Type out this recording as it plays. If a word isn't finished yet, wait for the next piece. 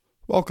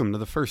Welcome to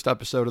the first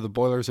episode of the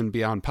Boilers and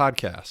Beyond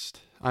podcast.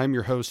 I am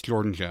your host,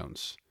 Jordan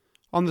Jones.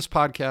 On this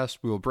podcast,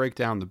 we will break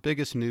down the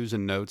biggest news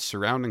and notes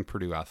surrounding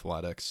Purdue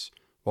athletics,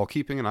 while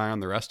keeping an eye on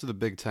the rest of the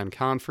Big Ten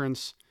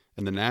Conference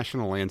and the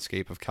national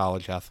landscape of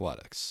college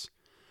athletics.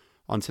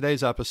 On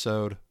today's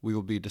episode, we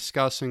will be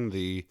discussing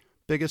the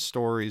biggest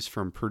stories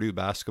from Purdue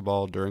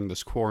basketball during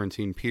this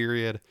quarantine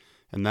period,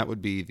 and that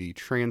would be the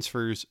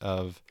transfers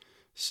of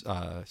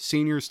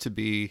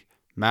seniors-to-be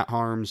Matt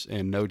Haarms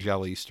and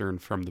Nojel Eastern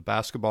from the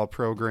basketball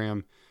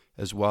program,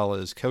 as well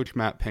as Coach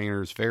Matt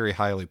Painter's very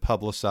highly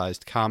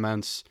publicized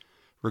comments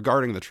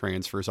regarding the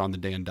transfers on the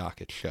Dan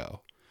Dockett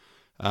show.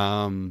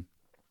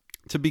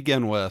 To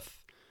begin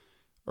with,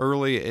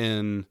 early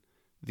in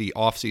the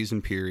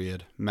offseason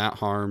period, Matt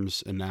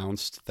Haarms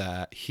announced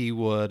that he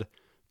would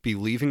be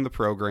leaving the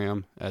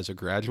program as a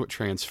graduate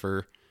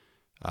transfer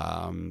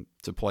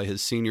to play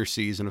his senior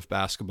season of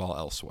basketball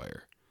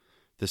elsewhere.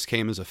 This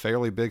came as a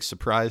fairly big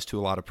surprise to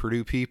a lot of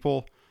Purdue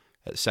people.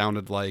 It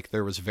sounded like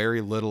there was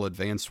very little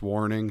advance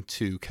warning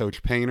to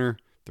Coach Painter,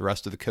 the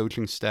rest of the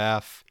coaching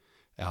staff,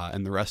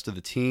 and the rest of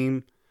the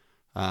team.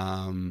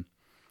 Then,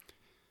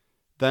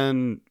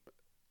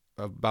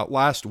 about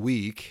last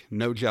week,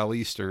 Nojel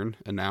Eastern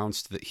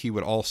announced that he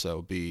would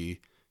also be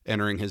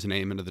entering his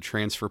name into the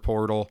transfer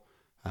portal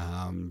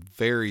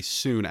very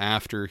soon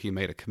after he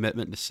made a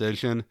commitment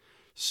decision.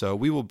 So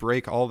we will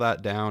break all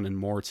that down and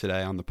more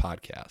today on the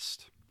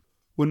podcast.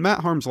 When Matt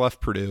Haarms left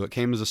Purdue, it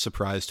came as a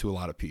surprise to a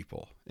lot of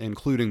people,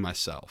 including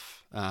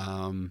myself.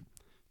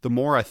 The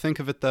more I think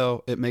of it,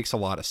 though, it makes a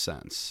lot of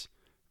sense.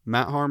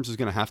 Matt Haarms is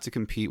going to have to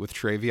compete with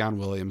Travion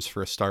Williams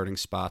for a starting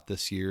spot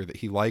this year that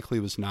he likely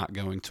was not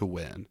going to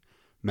win.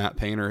 Matt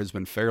Painter has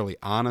been fairly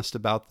honest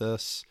about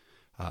this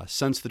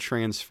since the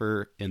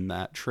transfer, in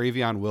that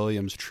Travion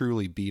Williams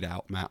truly beat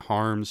out Matt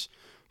Haarms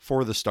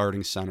for the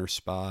starting center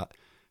spot,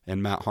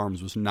 and Matt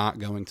Haarms was not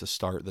going to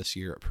start this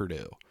year at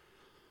Purdue.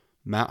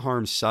 Matt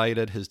Haarms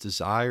cited his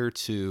desire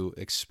to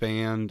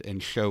expand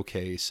and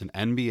showcase an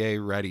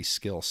NBA-ready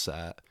skill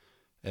set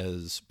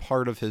as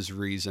part of his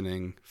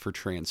reasoning for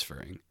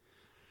transferring.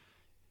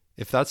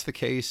 If that's the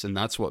case, and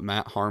that's what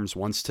Matt Haarms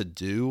wants to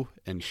do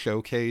and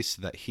showcase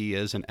that he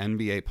is an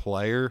NBA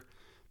player,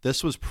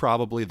 this was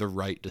probably the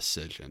right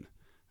decision.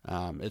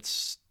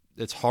 It's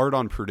hard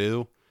on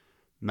Purdue.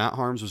 Matt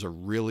Haarms was a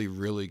really,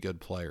 really good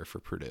player for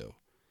Purdue.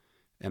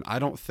 And I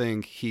don't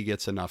think he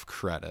gets enough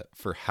credit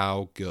for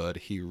how good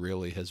he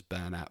really has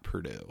been at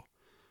Purdue.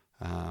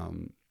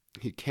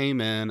 He came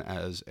in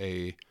as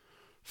a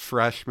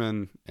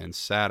freshman and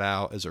sat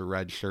out as a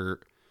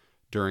redshirt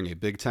during a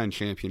Big Ten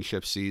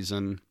championship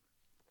season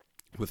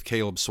with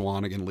Caleb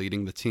Swanigan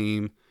leading the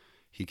team.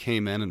 He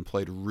came in and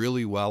played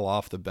really well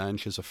off the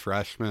bench as a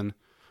freshman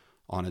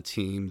on a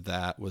team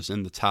that was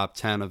in the top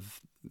 10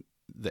 of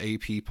the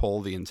AP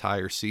poll the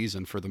entire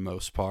season for the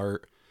most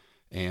part,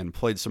 and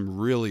played some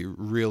really,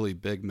 really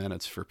big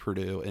minutes for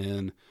Purdue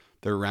in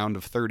their round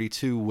of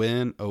 32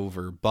 win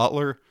over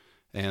Butler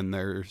and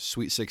their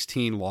Sweet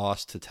 16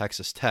 loss to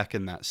Texas Tech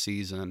in that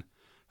season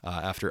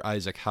after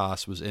Isaac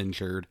Haas was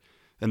injured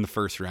in the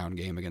first round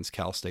game against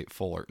Cal State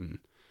Fullerton.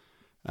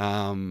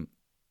 Matt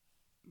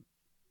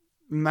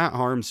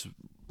Haarms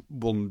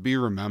will be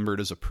remembered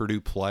as a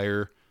Purdue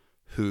player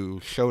who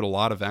showed a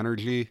lot of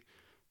energy,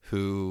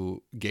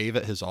 who gave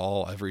it his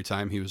all every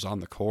time he was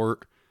on the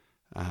court.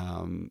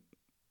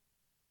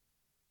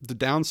 The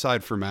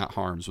downside for Matt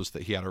Haarms was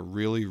that he had a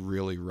really,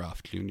 really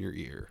rough junior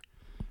year.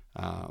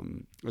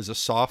 As a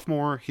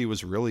sophomore, he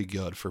was really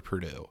good for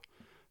Purdue.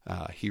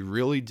 He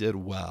really did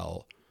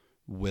well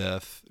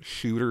with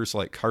shooters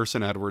like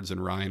Carson Edwards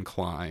and Ryan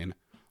Klein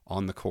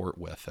on the court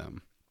with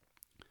him.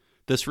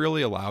 This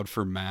really allowed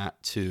for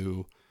Matt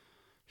to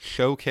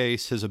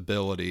showcase his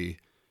ability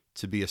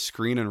to be a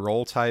screen and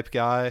roll type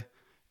guy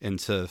and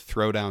to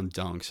throw down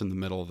dunks in the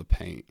middle of the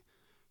paint.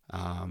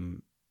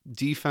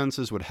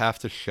 Defenses would have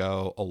to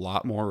show a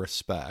lot more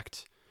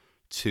respect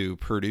to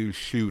Purdue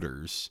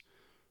shooters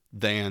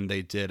than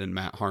they did in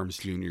Matt Haarms'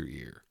 junior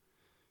year.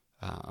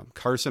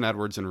 Carson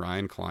Edwards and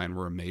Ryan Klein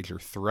were a major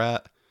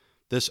threat.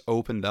 This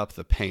opened up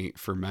the paint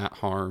for Matt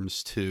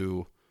Haarms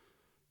to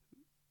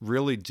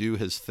really do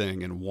his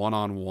thing in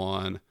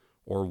one-on-one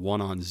or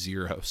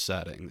one-on-zero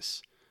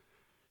settings.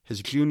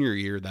 His junior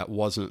year, that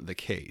wasn't the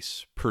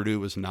case. Purdue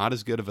was not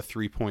as good of a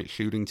three-point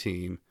shooting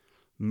team.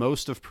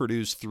 Most of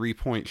Purdue's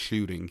three-point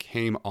shooting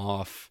came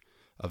off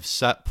of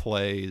set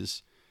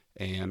plays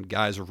and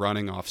guys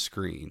running off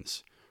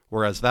screens,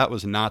 whereas that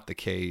was not the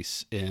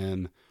case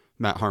in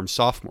Matt Haarms'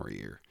 sophomore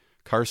year.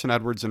 Carson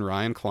Edwards and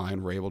Ryan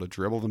Klein were able to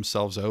dribble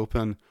themselves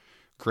open.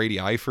 Grady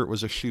Eifert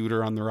was a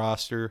shooter on the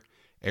roster.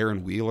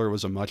 Aaron Wheeler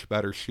was a much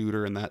better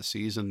shooter in that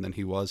season than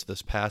he was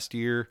this past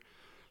year.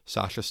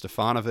 Sasha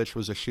Stefanovic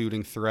was a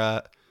shooting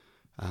threat.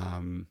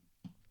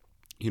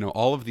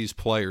 All of these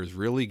players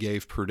really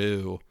gave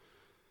Purdue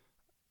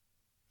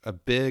a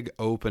big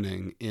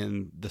opening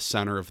in the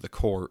center of the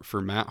court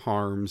for Matt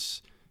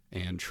Haarms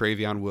and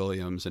Travion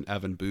Williams and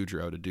Evan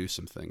Boudreaux to do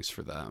some things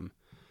for them.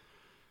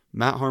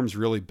 Matt Haarms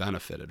really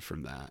benefited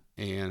from that.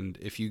 And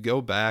if you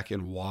go back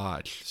and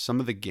watch some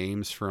of the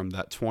games from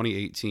that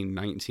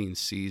 2018-19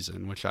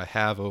 season, which I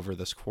have over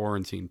this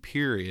quarantine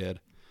period,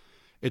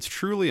 it's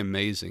truly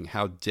amazing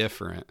how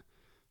different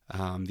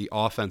the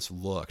offense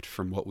looked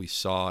from what we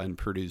saw in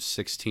Purdue's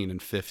 16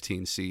 and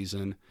 15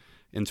 season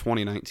in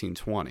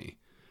 2019-20.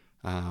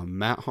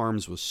 Matt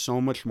Haarms was so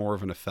much more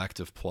of an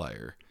effective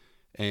player,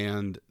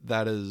 and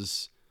that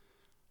is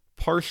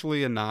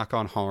partially a knock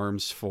on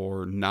Haarms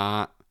for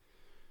not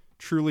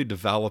truly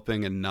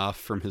developing enough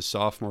from his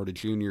sophomore to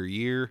junior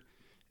year.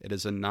 It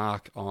is a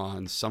knock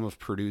on some of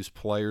Purdue's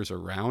players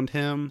around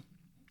him,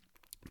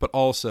 but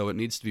also it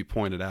needs to be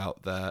pointed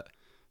out that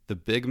the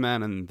big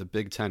men in the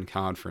Big Ten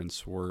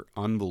Conference were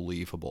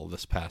unbelievable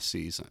this past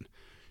season.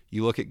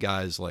 You look at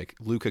guys like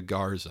Luka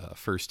Garza,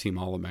 first-team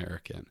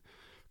All-American,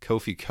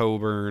 Kofi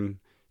Coburn,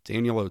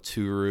 Daniel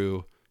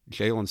Oturu,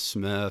 Jalen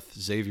Smith,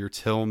 Xavier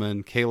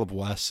Tillman, Caleb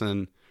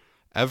Wesson.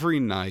 Every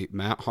night,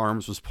 Matt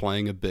Haarms was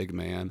playing a big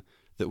man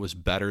that was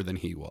better than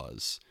he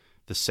was.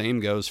 The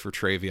same goes for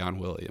Travion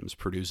Williams,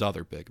 Purdue's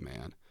other big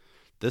man.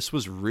 This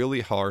was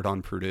really hard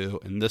on Purdue,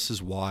 and this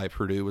is why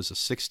Purdue was a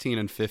 16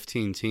 and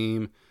 15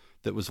 team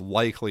that was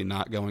likely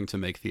not going to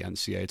make the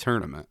NCAA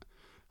tournament.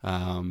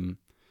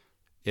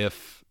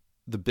 If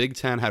the Big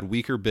Ten had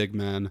weaker big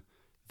men,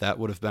 that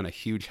would have been a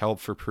huge help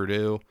for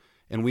Purdue,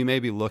 and we may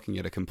be looking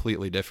at a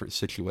completely different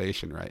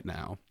situation right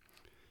now.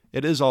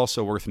 It is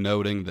also worth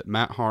noting that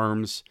Matt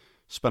Haarms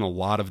spent a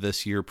lot of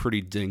this year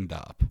pretty dinged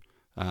up.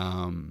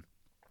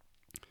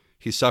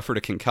 He suffered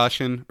a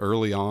concussion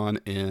early on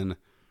in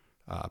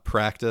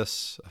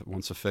practice.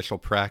 Once official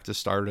practice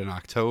started in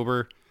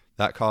October,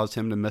 that caused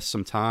him to miss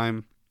some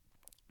time.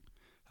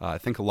 I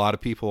think a lot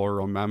of people will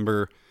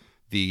remember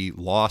the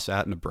loss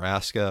at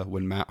Nebraska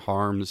when Matt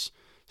Haarms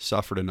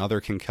suffered another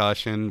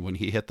concussion when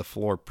he hit the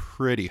floor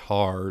pretty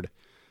hard,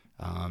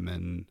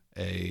 and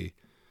a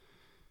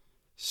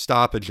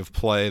stoppage of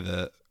play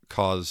that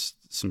caused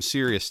some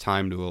serious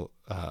time to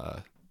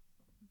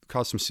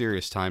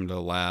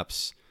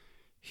elapse.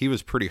 He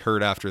was pretty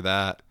hurt after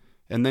that,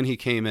 and then he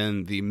came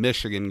in the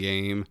Michigan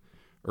game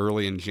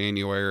early in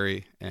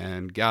January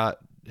and got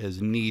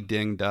his knee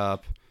dinged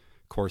up.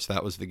 Of course,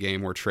 that was the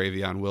game where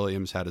Travion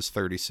Williams had his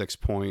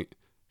 36-point,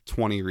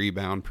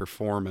 20-rebound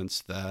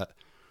performance that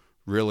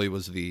really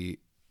was the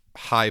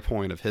high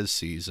point of his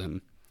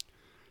season.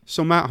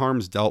 So Matt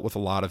Haarms dealt with a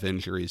lot of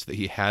injuries that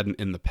he hadn't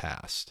in the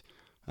past.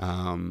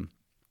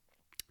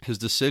 His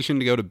decision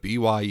to go to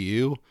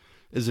BYU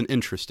is an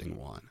interesting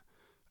one.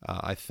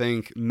 I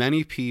think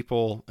many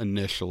people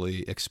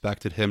initially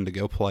expected him to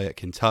go play at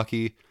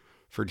Kentucky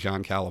for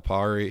John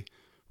Calipari,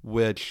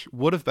 which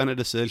would have been a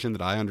decision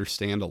that I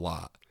understand a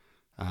lot.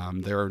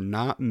 There are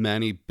not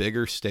many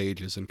bigger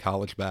stages in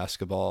college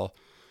basketball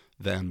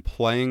than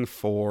playing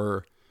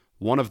for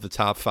one of the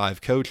top 5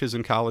 coaches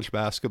in college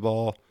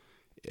basketball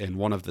and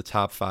one of the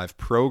top 5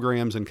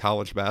 programs in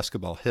college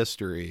basketball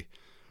history,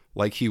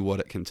 like he would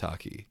at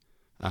Kentucky.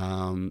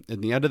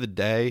 At the end of the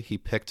day, he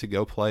picked to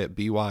go play at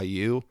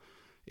BYU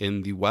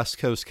in the West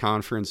Coast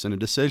Conference in a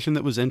decision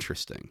that was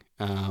interesting.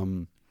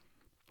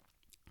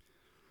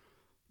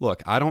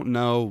 Look, I don't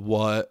know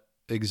what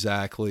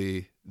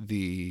exactly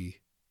the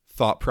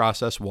thought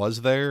process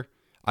was there.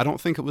 I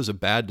don't think it was a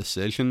bad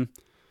decision.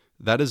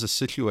 That is a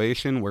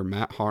situation where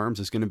Matt Haarms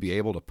is going to be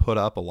able to put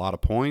up a lot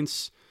of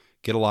points,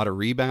 get a lot of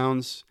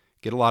rebounds,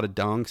 get a lot of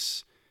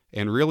dunks,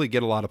 and really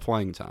get a lot of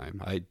playing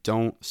time. I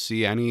don't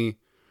see any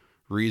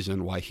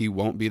reason why he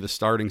won't be the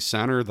starting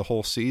center the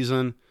whole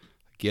season,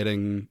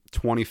 getting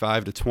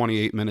 25 to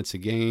 28 minutes a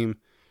game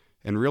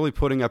and really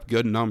putting up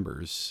good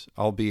numbers,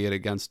 albeit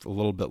against a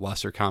little bit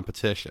lesser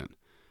competition.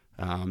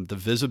 The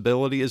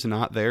visibility is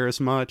not there as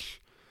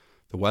much.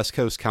 The West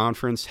Coast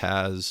Conference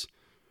has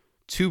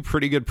 2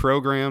 pretty good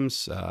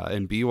programs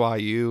in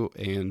BYU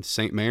and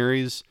St.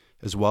 Mary's,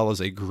 as well as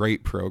a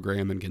great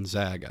program in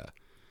Gonzaga.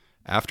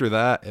 After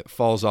that, it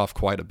falls off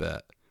quite a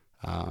bit.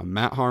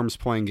 Matt Haarms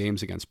playing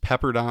games against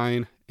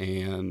Pepperdine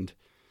and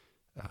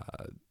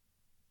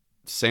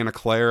Santa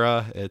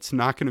Clara. It's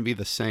not going to be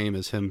the same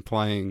as him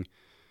playing,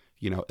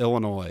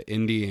 Illinois,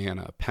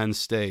 Indiana, Penn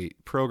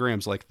State,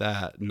 programs like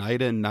that,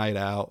 night in, night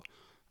out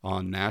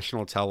on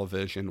national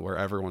television where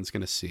everyone's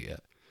going to see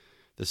it.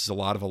 This is a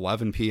lot of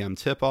 11 p.m.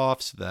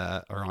 tip-offs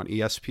that are on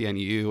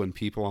ESPNU and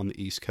people on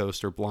the East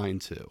Coast are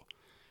blind to.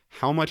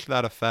 How much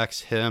that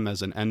affects him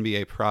as an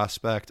NBA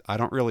prospect, I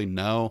don't really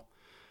know.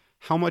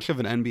 How much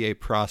of an NBA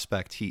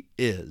prospect he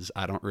is,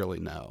 I don't really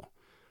know.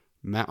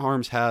 Matt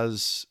Haarms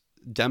has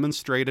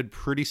demonstrated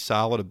pretty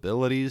solid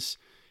abilities.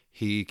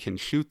 He can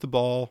shoot the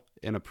ball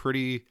in a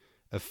pretty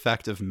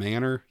effective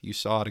manner. You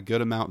saw it a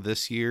good amount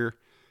this year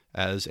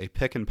as a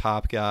pick and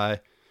pop guy.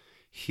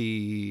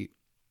 He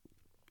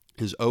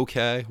is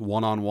okay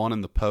one-on-one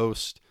in the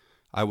post.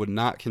 I would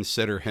not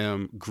consider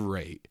him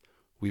great.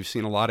 We've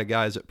seen a lot of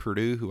guys at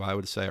Purdue who I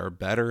would say are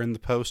better in the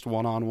post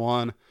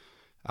one-on-one.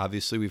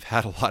 Obviously, we've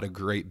had a lot of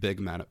great big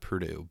men at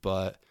Purdue,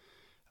 but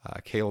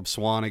Caleb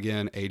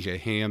Swanigan, A.J.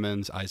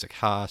 Hammonds, Isaac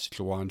Haas,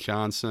 Jawan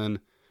Johnson,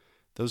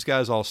 Those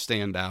guys all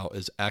stand out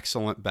as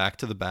excellent back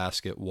to the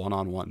basket,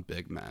 one-on-one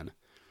big men.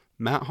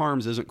 Matt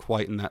Haarms isn't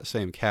quite in that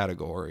same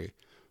category,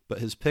 but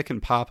his pick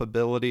and pop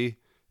ability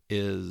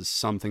is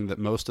something that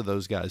most of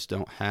those guys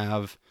don't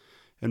have.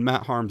 And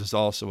Matt Haarms is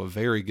also a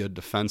very good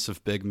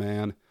defensive big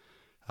man.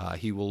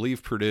 He will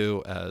leave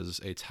Purdue as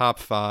a top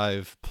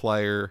 5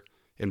 player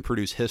in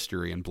Purdue's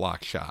history in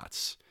block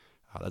shots.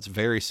 That's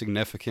very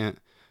significant.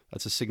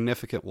 That's a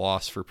significant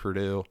loss for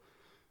Purdue.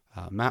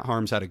 Matt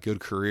Haarms had a good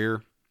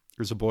career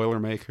as a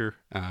Boilermaker,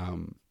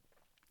 and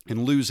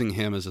losing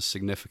him is a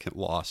significant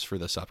loss for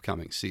this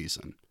upcoming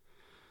season.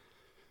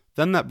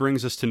 Then that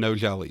brings us to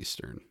Nojel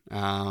Eastern.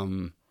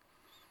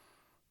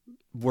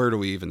 Where do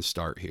we even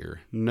start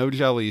here?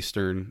 Nojel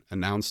Eastern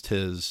announced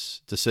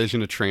his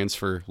decision to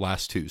transfer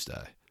last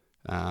Tuesday.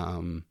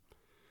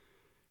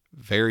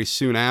 Very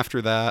soon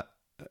after that,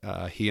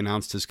 he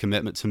announced his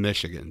commitment to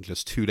Michigan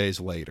just 2 days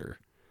later.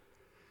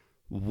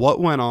 What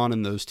went on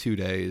in those 2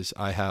 days,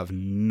 I have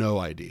no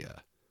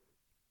idea.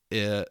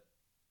 It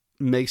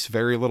makes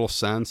very little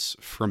sense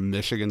from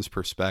Michigan's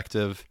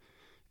perspective,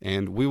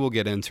 and we will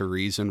get into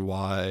reason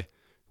why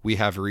we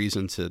have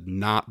reason to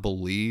not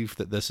believe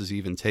that this is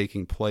even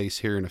taking place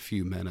here in a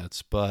few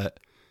minutes. But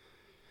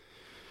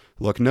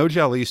look,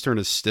 Nojel Eastern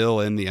is still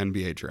in the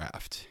NBA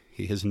draft.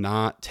 He has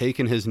not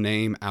taken his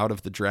name out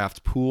of the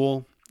draft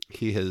pool.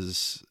 He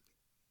has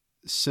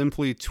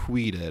simply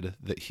tweeted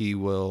that he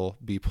will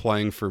be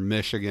playing for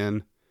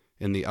Michigan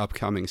in the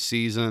upcoming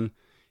season.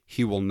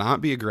 He will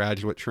not be a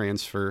graduate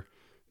transfer,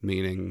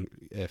 meaning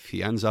if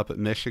he ends up at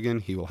Michigan,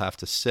 he will have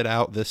to sit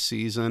out this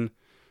season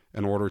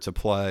in order to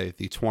play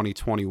the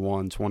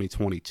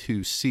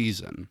 2021-2022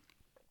 season.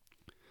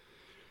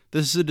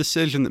 This is a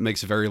decision that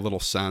makes very little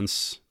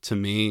sense to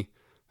me.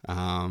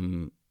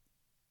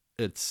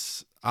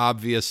 It's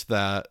obvious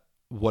that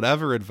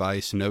whatever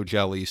advice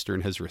Nojel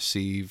Eastern has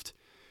received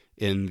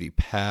in the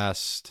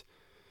past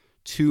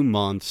 2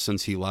 months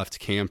since he left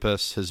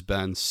campus has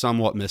been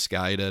somewhat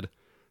misguided.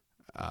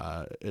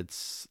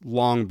 It's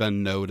long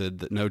been noted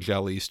that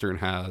Nojel Eastern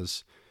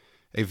has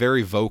a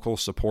very vocal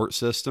support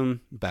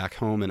system back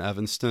home in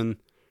Evanston.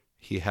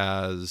 He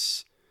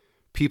has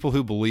people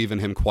who believe in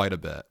him quite a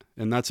bit,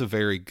 and that's a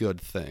very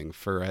good thing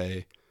for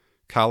a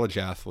college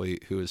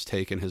athlete who has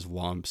taken his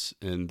lumps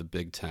in the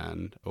Big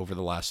Ten over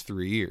the last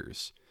 3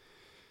 years.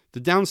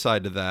 The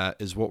downside to that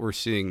is what we're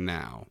seeing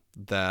now,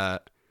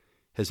 that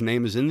his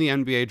name is in the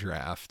NBA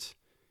draft.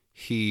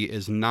 He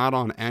is not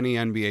on any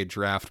NBA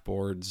draft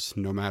boards,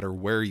 no matter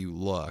where you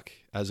look,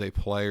 as a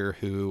player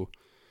who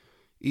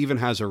even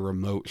has a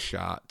remote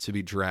shot to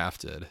be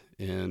drafted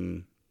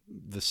in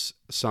this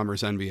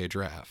summer's NBA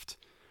draft.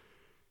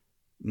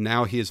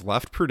 Now he has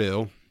left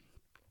Purdue,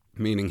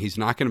 meaning he's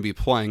not going to be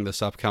playing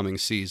this upcoming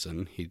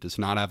season. He does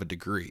not have a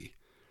degree.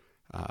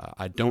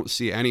 I don't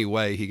see any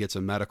way he gets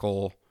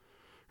a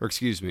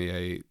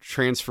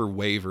transfer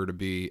waiver to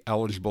be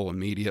eligible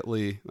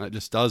immediately. That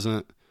just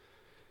doesn't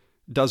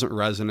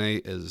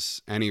resonate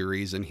as any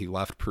reason he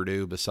left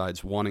Purdue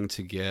besides wanting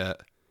to get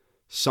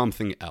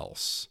something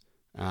else.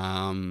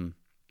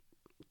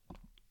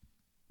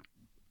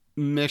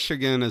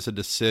 Michigan as a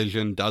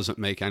decision doesn't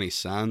make any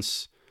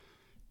sense.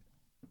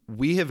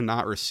 We have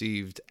not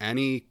received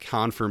any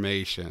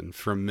confirmation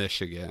from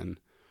Michigan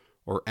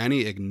or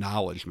any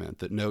acknowledgement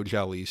that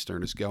Nojel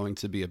Eastern is going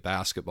to be a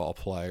basketball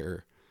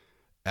player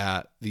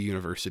at the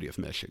University of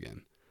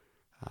Michigan.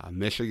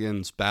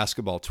 Michigan's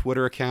basketball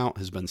Twitter account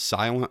has been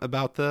silent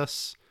about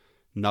this.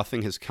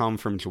 Nothing has come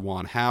from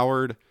Juwan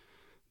Howard.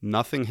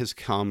 Nothing has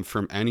come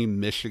from any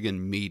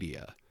Michigan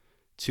media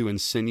to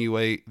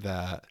insinuate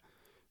that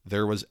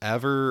there was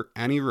ever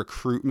any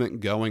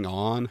recruitment going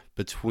on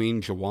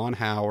between Juwan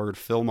Howard,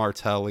 Phil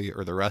Martelli,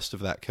 or the rest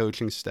of that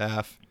coaching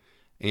staff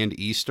and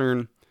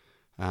Eastern.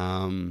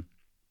 I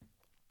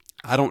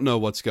don't know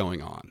what's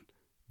going on.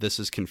 This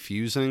is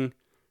confusing.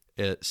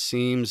 It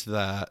seems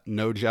that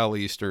Nojel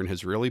Eastern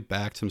has really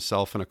backed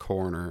himself in a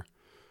corner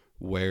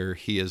where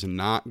he is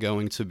not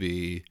going to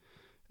be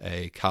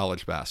a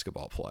college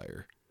basketball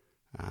player.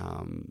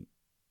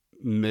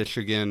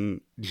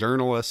 Michigan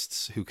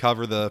journalists who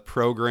cover the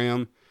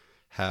program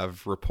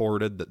have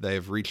reported that they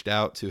have reached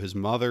out to his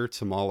mother,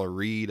 Tamala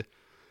Reed,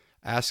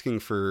 asking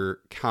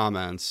for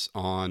comments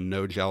on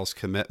Nojel's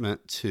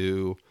commitment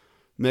to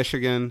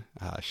Michigan.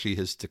 She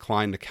has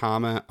declined to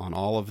comment on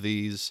all of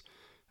these,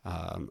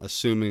 I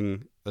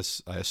assume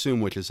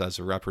which is as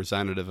a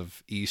representative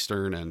of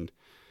Eastern and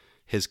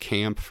his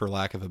camp, for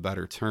lack of a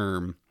better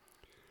term.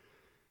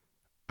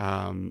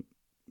 Nojel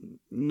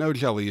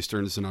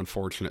Eastern is an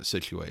unfortunate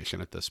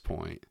situation at this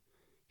point.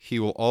 He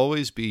will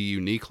always be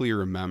uniquely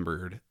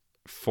remembered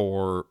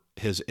for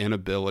his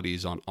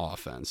inabilities on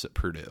offense at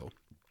Purdue.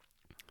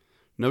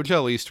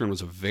 Nojel Eastern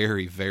was a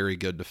very, very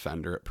good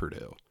defender at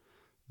Purdue.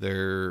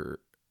 There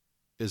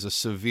is a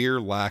severe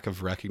lack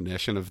of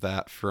recognition of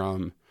that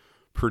from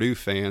Purdue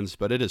fans,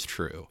 but it is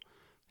true.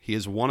 He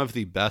is one of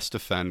the best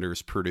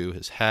defenders Purdue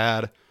has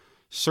had,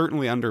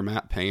 certainly under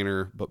Matt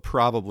Painter, but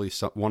probably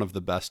one of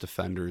the best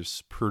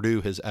defenders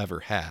Purdue has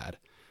ever had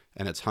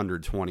in its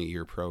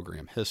 120-year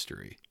program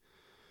history.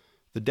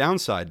 The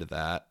downside to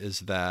that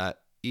is that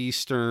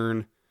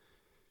Eastern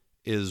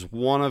is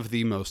one of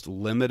the most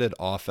limited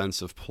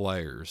offensive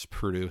players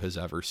Purdue has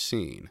ever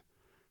seen.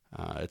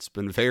 It's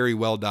been very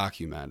well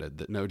documented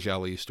that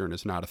No-Gel Eastern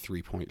is not a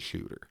three-point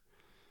shooter.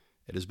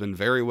 It has been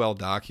very well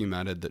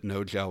documented that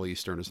No-Gel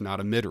Eastern is not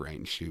a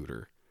mid-range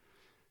shooter.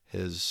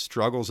 His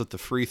struggles at the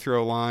free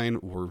throw line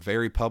were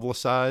very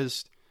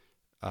publicized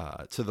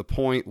to the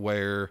point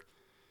where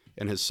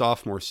in his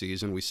sophomore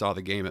season, we saw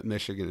the game at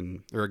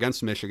Michigan or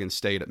against Michigan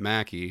State at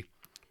Mackey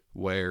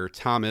where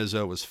Tom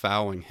Izzo was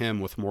fouling him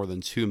with more than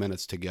 2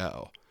 minutes to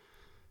go.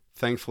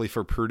 Thankfully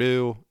for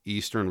Purdue,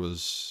 Eastern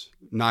was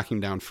knocking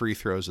down free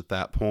throws at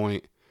that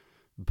point,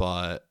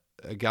 but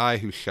a guy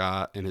who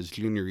shot in his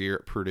junior year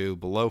at Purdue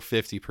below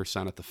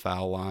 50% at the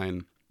foul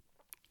line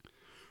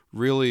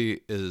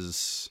really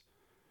is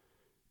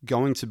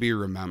going to be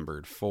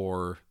remembered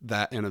for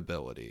that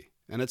inability.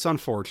 And it's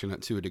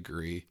unfortunate to a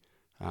degree.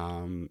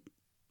 A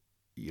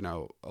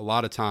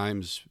lot of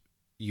times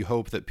you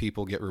hope that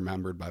people get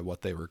remembered by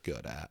what they were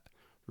good at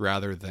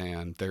rather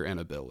than their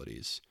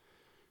inabilities.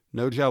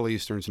 No-Gel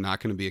Eastern's not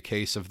going to be a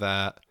case of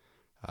that.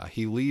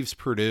 He leaves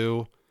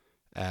Purdue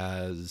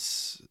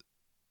as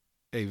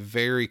a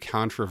very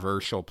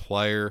controversial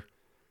player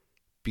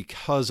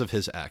because of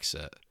his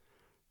exit.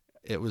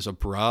 It was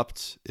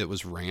abrupt. It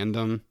was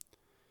random.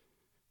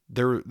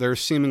 There's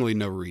seemingly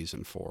no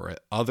reason for it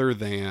other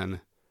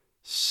than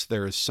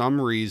there is some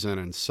reason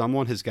and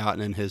someone has gotten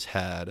in his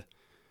head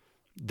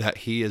that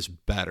he is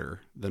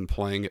better than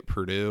playing at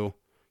Purdue.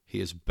 He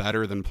is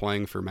better than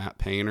playing for Matt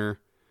Painter,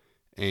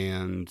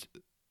 and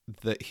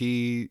that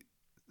he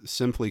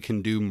simply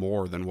can do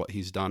more than what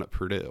he's done at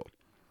Purdue.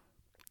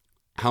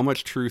 How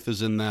much truth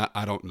is in that,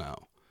 I don't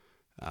know.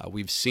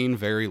 We've seen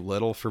very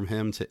little from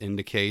him to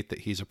indicate that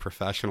he's a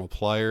professional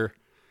player.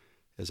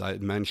 As I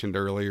mentioned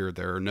earlier,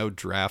 there are no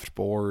draft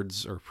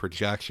boards or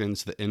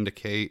projections that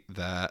indicate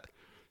that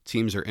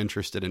teams are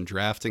interested in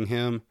drafting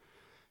him.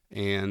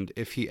 And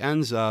if he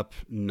ends up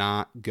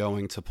not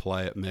going to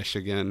play at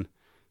Michigan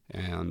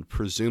and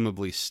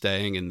presumably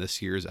staying in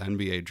this year's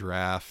NBA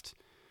draft,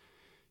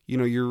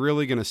 you're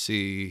really going to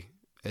see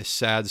a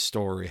sad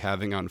story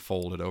having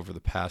unfolded over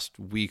the past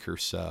week or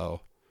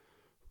so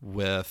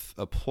with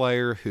a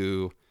player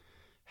who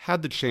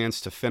had the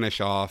chance to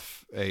finish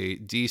off a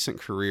decent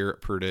career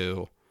at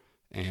Purdue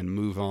and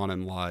move on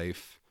in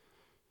life,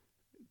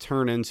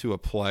 turn into a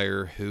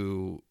player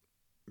who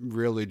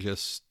really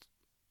just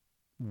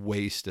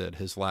wasted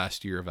his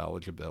last year of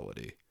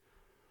eligibility.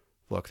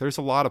 Look, there's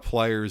a lot of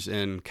players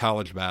in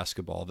college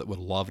basketball that would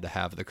love to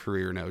have the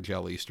career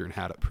No-Gel Eastern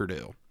had at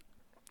Purdue.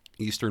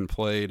 Eastern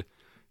played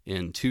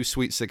in 2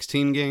 Sweet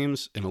 16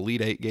 games, an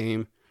Elite 8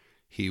 game.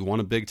 He won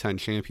a Big Ten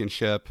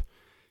championship.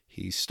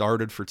 He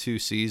started for 2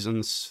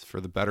 seasons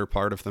for the better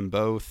part of them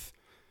both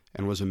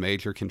and was a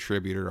major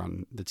contributor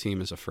on the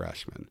team as a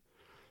freshman.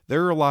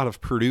 There are a lot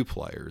of Purdue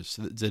players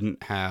that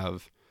didn't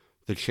have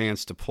the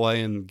chance to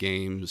play in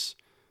games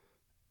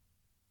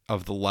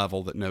of the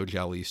level that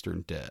No-Gel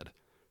Eastern did.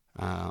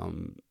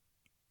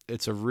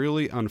 It's a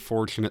really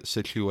unfortunate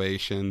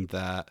situation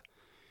that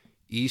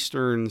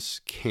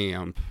Eastern's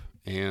camp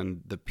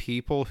and the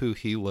people who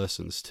he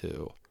listens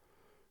to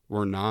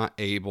were not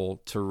able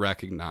to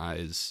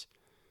recognize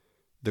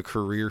the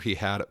career he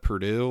had at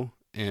Purdue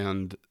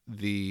and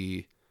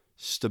the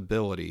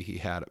stability he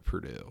had at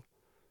Purdue.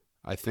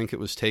 I think it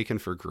was taken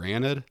for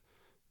granted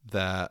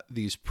that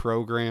these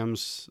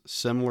programs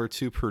similar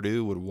to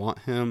Purdue would want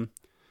him.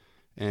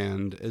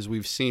 And as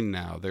we've seen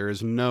now, there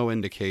is no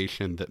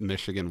indication that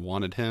Michigan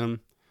wanted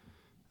him.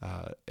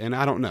 And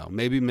I don't know,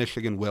 maybe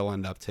Michigan will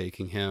end up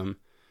taking him.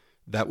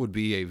 That would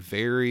be a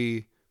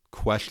very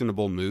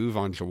questionable move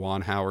on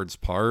Juwan Howard's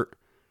part.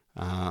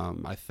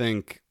 I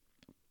think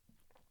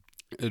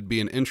it'd be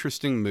an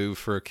interesting move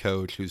for a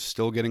coach who's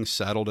still getting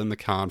settled in the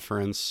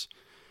conference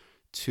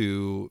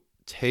to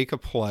take a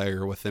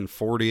player within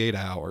 48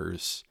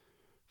 hours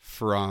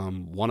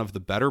from one of the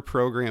better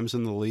programs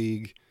in the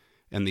league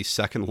and the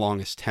second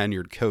longest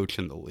tenured coach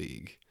in the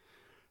league.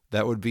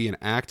 That would be an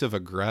act of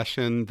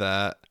aggression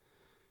that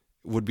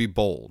would be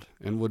bold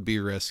and would be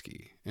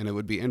risky, and it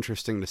would be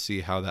interesting to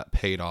see how that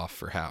paid off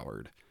for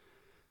Howard.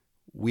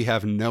 We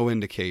have no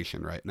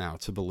indication right now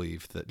to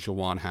believe that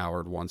Juwan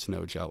Howard wants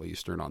No-Gel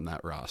Eastern on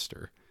that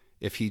roster.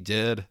 If he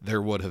did,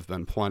 there would have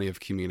been plenty of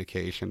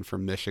communication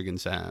from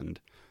Michigan's end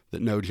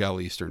that No-Gel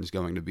Eastern is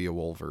going to be a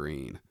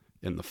Wolverine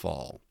in the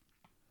fall.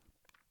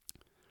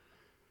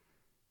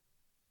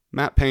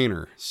 Matt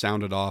Painter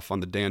sounded off on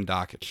the Dan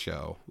Dockett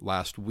show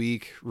last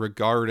week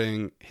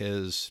regarding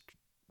his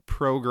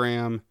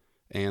program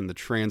and the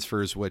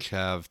transfers which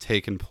have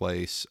taken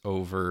place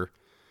over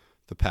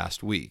the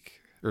past week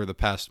or the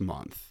past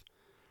month.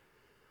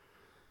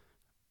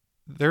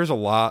 There's a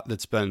lot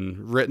that's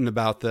been written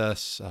about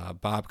this.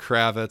 Bob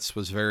Kravitz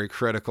was very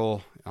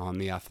critical on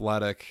The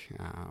Athletic.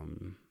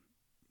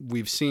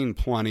 We've seen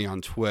plenty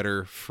on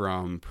Twitter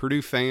from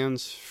Purdue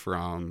fans,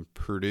 from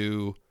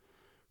Purdue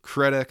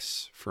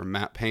critics, from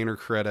Matt Painter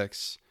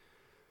critics.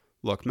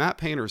 Look, Matt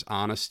Painter's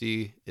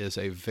honesty is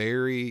a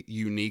very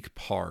unique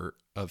part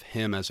of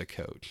him as a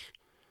coach.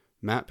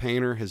 Matt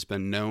Painter has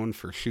been known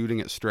for shooting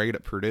it straight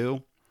at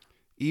Purdue,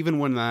 even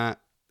when that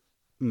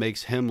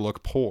makes him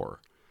look poor.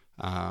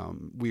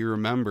 We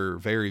remember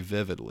very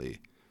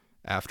vividly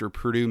after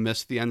Purdue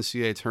missed the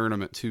NCAA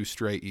tournament 2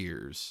 straight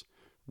years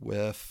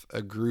with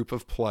a group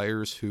of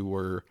players who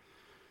were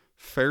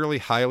fairly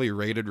highly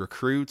rated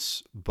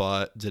recruits,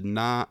 but did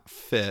not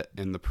fit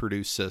in the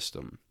Purdue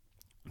system.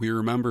 We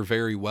remember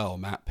very well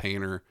Matt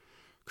Painter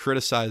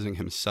criticizing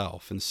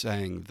himself and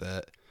saying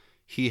that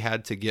he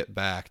had to get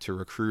back to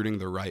recruiting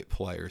the right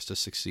players to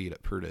succeed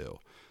at Purdue.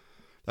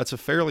 That's a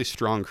fairly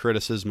strong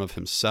criticism of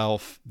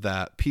himself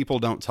that people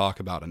don't talk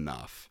about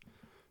enough.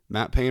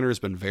 Matt Painter has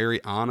been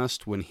very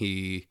honest when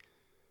he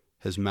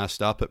has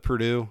messed up at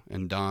Purdue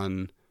and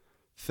done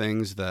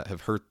things that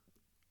have hurt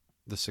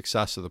the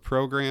success of the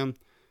program.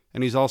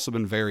 And he's also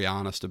been very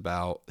honest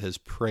about his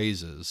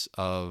praises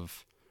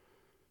of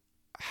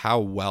how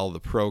well the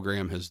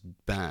program has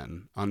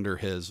been under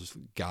his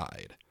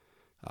guide.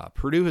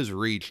 Purdue has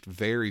reached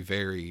very,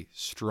 very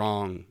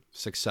strong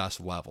success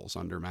levels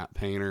under Matt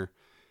Painter,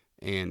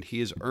 and he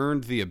has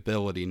earned the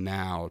ability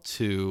now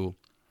to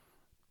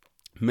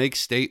make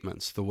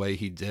statements the way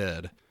he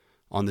did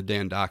on the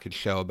Dan Dockett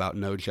show about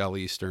Nojel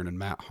Eastern and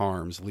Matt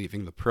Haarms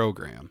leaving the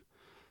program.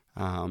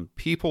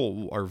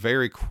 People are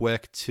very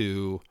quick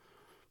to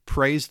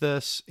praise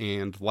this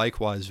and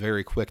likewise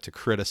very quick to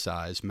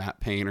criticize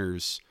Matt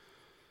Painter's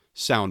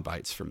sound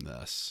bites from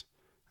this.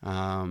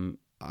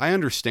 I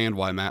understand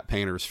why Matt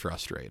Painter is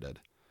frustrated.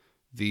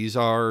 These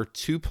are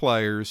 2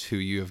 players who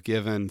you have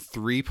given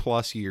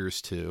 3+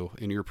 years to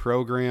in your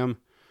program,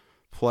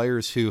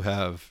 players who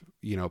have,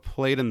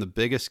 played in the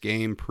biggest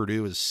game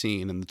Purdue has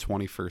seen in the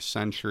 21st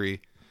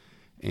century,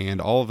 and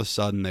all of a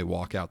sudden they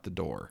walk out the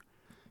door.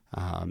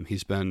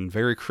 He's been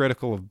very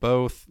critical of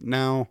both.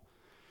 Now,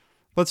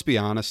 let's be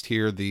honest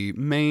here. The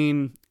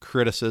main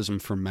criticism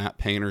from Matt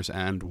Painter's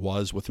end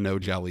was with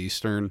Nojel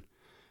Eastern.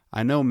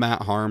 I know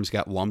Matt Haarms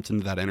got lumped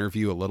into that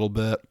interview a little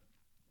bit.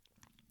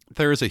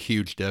 There is a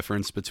huge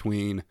difference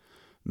between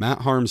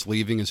Matt Haarms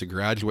leaving as a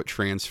graduate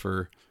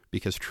transfer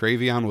because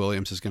Travion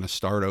Williams is going to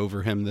start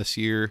over him this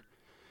year,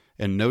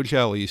 and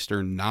Nojel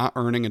Eastern not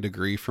earning a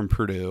degree from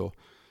Purdue,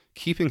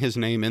 keeping his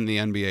name in the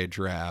NBA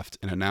draft,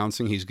 and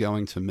announcing he's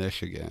going to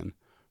Michigan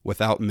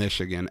without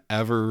Michigan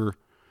ever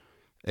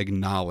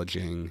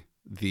acknowledging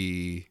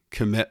the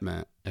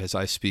commitment, as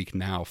I speak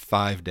now,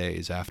 5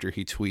 days after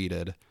he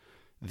tweeted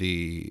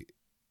the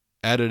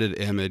edited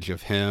image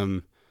of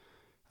him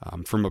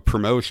from a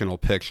promotional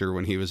picture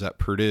when he was at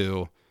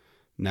Purdue.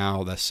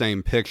 Now the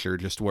same picture,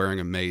 just wearing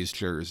a Mays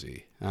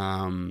jersey.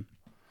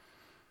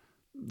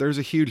 There's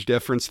a huge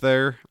difference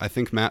there. I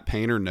think Matt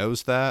Painter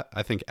knows that.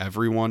 I think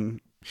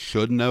everyone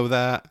should know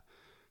that.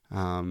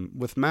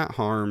 With Matt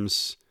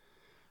Haarms,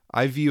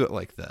 I view it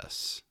like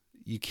this.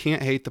 You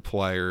can't hate the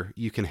player.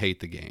 You can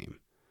hate the game.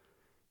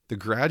 The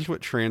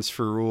graduate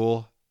transfer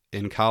rule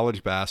in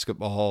college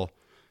basketball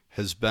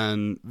has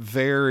been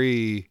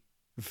very,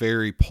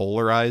 very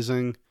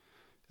polarizing.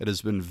 It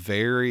has been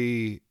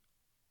very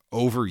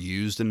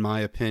overused, in my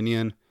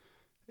opinion.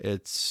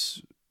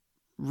 It's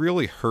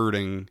really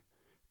hurting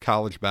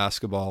college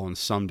basketball in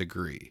some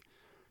degree.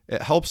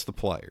 It helps the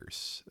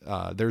players.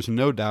 There's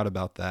no doubt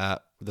about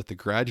that the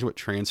graduate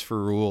transfer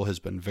rule has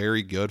been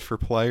very good for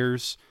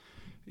players,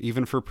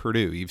 even for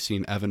Purdue. You've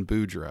seen Evan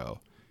Boudreaux.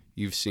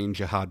 You've seen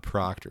Jihad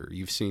Proctor.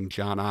 You've seen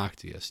John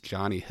Octius,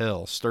 Johnny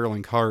Hill,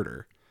 Sterling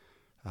Carter.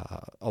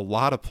 A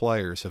lot of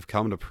players have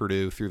come to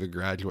Purdue through the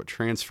graduate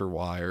transfer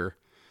wire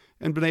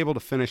and been able to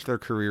finish their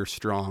career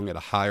strong at a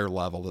higher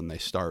level than they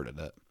started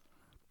it.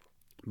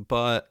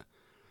 But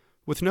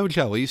with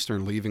Nojel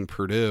Eastern leaving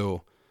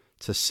Purdue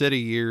to sit a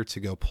year to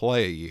go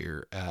play a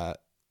year at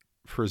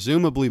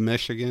presumably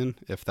Michigan,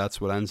 if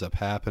that's what ends up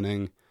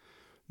happening,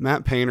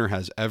 Matt Painter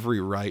has every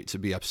right to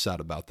be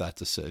upset about that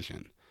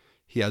decision.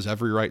 He has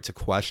every right to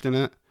question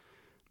it.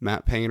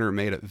 Matt Painter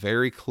made it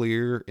very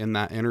clear in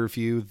that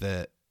interview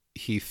that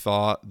he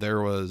thought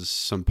there was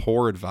some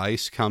poor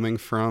advice coming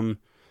from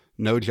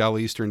Nojel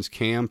Eastern's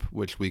camp,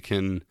 which we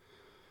can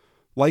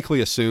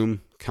likely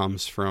assume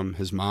comes from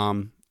his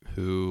mom,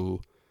 who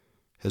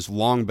has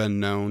long been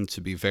known to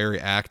be very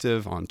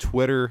active on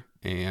Twitter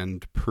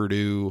and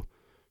Purdue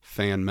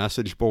fan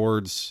message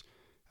boards,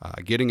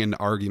 getting into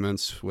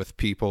arguments with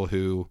people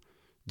who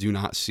do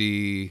not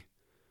see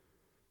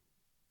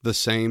the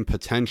same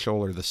potential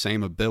or the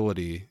same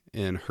ability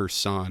in her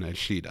son as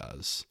she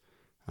does.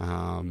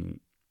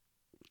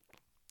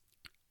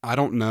 I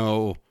don't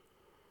know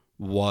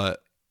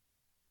what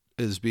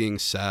is being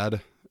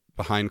said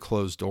behind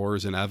closed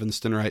doors in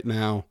Evanston right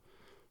now,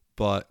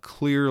 but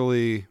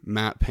clearly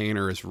Matt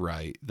Painter is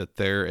right that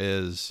there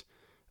is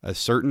a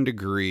certain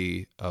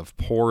degree of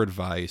poor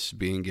advice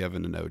being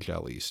given to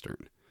Nojel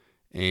Eastern.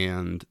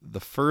 And the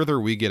further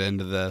we get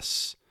into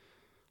this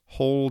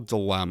whole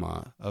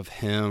dilemma of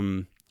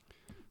him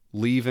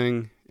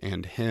leaving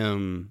and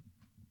him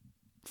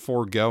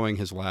foregoing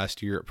his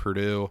last year at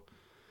Purdue,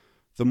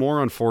 the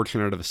more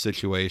unfortunate of a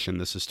situation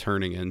this is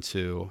turning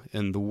into,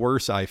 and the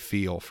worse I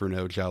feel for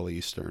Nojel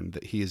Eastern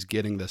that he is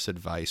getting this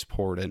advice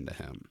poured into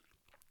him.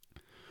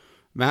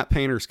 Matt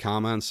Painter's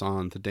comments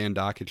on the Dan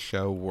Dakich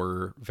show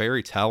were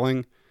very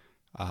telling.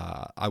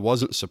 I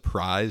wasn't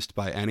surprised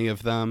by any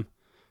of them.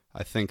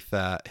 I think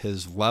that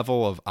his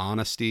level of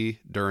honesty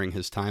during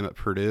his time at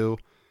Purdue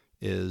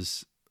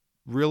is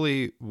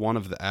really one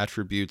of the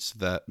attributes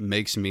that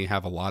makes me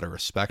have a lot of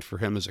respect for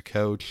him as a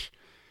coach.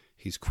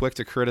 He's quick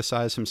to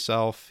criticize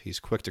himself. He's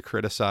quick to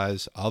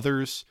criticize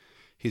others.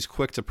 He's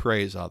quick to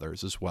praise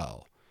others as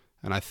well.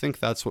 And I think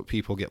that's what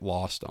people get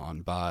lost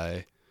on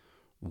by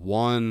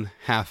one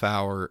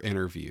half-hour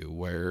interview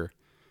where,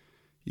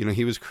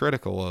 he was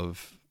critical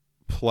of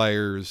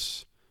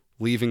players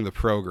leaving the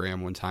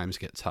program when times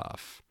get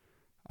tough.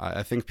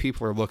 I think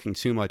people are looking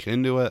too much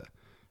into it.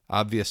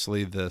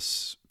 Obviously,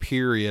 this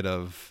period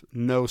of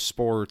no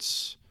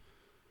sports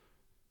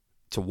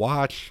to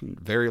watch,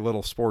 very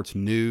little sports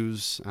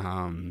news,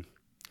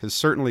 has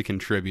certainly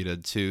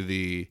contributed to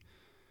the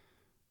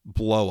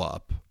blow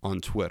up on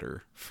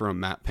Twitter from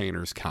Matt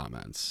Painter's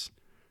comments.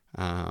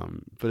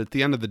 But at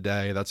the end of the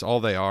day, that's all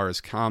they are,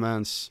 is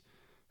comments.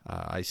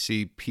 I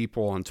see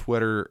people on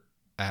Twitter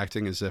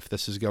acting as if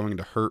this is going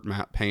to hurt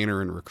Matt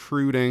Painter in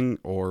recruiting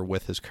or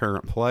with his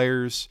current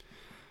players.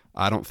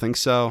 I don't think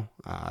so.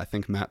 I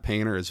think Matt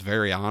Painter is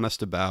very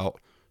honest about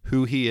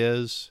who he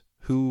is,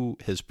 who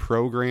his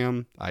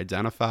program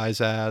identifies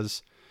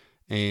as,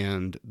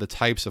 and the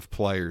types of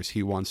players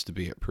he wants to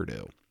be at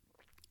Purdue.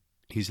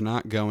 He's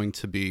not going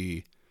to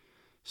be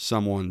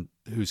someone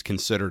who's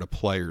considered a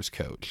player's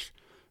coach.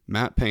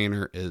 Matt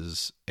Painter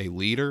is a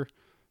leader.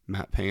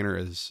 Matt Painter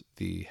is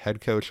the head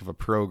coach of a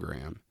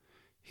program.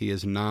 He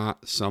is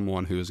not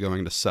someone who is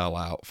going to sell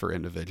out for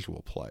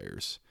individual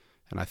players.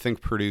 And I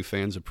think Purdue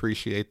fans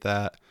appreciate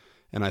that.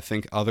 And I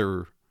think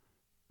other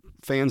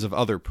fans of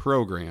other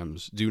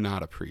programs do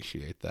not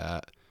appreciate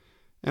that.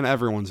 And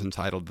everyone's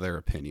entitled to their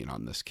opinion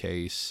on this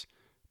case.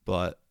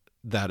 But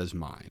that is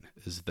mine,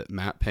 is that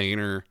Matt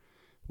Painter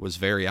was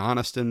very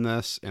honest in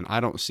this, and I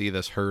don't see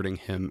this hurting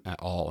him at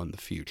all in the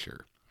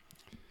future.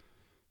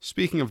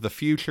 Speaking of the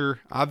future,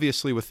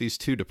 obviously with these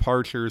two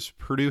departures,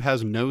 Purdue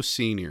has no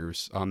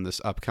seniors on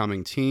this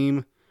upcoming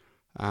team.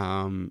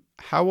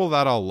 How will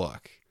that all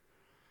look?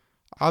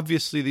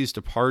 Obviously, these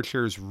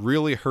departures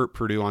really hurt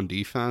Purdue on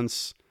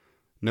defense.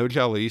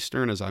 Nojel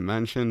Eastern, as I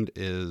mentioned,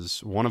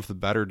 is one of the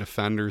better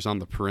defenders on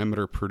the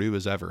perimeter Purdue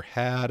has ever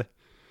had.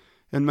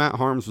 And Matt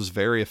Haarms was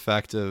very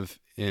effective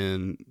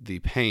in the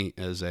paint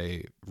as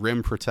a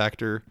rim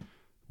protector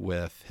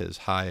with his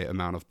high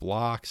amount of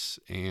blocks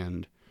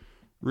and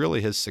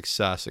really his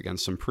success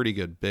against some pretty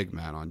good big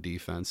men on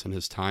defense in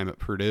his time at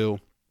Purdue.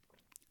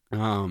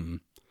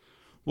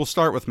 We'll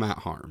start with Matt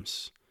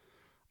Haarms.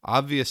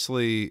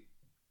 Obviously,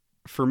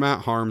 for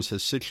Matt Haarms,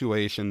 his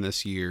situation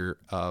this year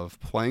of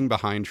playing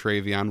behind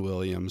Travion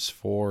Williams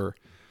for,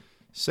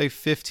 say,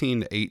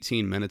 15 to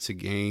 18 minutes a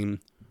game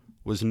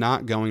was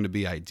not going to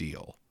be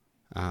ideal.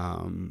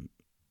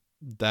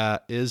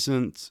 That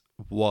isn't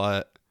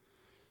what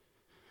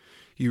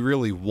you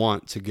really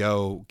want to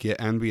go get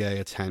NBA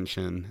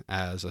attention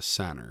as a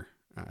center.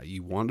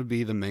 You want to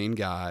be the main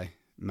guy.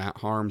 Matt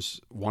Haarms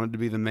wanted to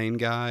be the main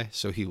guy,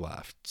 so he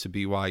left to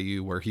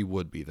BYU where he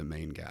would be the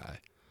main guy.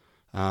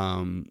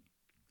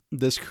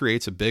 This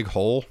creates a big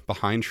hole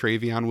behind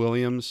Travion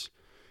Williams.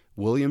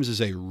 Williams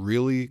is a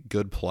really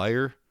good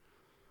player.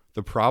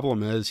 The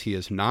problem is he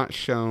has not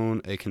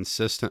shown a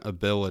consistent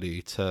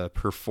ability to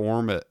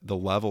perform at the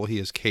level he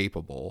is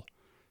capable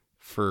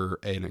for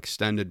an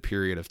extended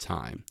period of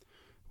time.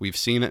 We've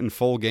seen it in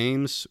full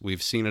games.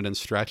 We've seen it in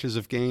stretches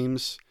of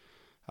games.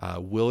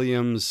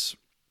 Williams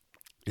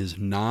is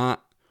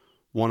not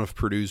one of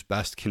Purdue's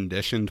best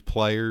conditioned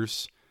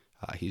players.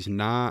 He's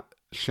not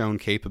shown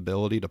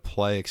capability to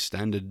play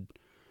extended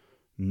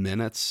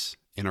minutes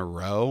in a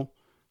row.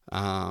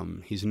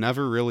 He's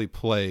never really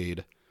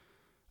played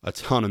a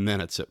ton of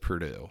minutes at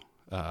Purdue.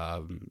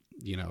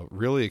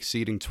 Really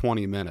exceeding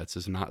 20 minutes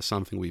is not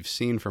something we've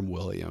seen from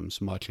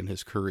Williams much in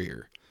his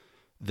career.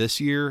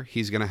 This year,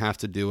 he's going to have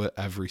to do it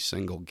every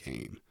single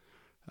game.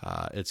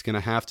 It's going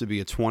to have to be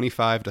a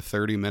 25 to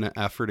 30 minute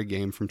effort a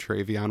game from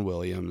Travion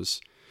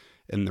Williams,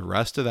 and the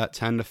rest of that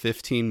 10 to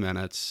 15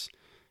 minutes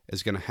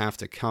is going to have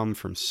to come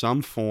from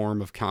some form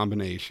of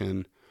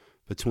combination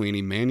between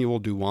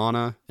Emmanuel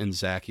Duwana and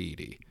Zach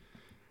Edey.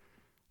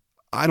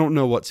 I don't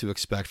know what to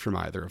expect from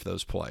either of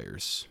those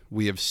players.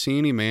 We have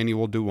seen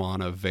Emmanuel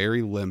Duwana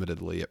very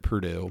limitedly at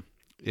Purdue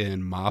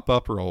in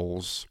mop-up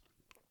roles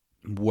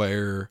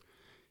where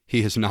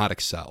he has not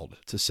excelled,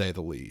 to say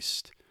the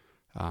least.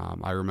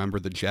 I remember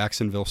the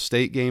Jacksonville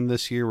State game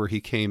this year where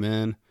he came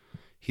in.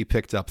 He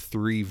picked up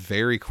 3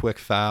 very quick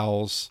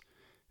fouls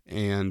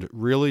and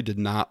really did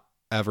not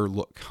ever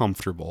look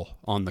comfortable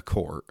on the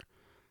court.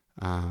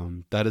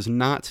 That is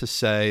not to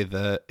say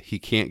that he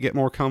can't get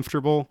more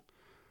comfortable.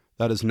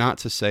 That is not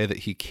to say that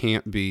he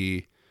can't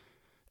be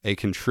a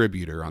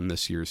contributor on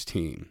this year's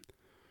team.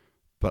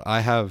 But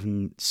I have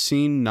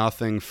seen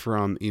nothing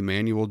from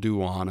Emmanuel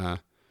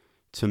Duwana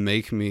to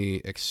make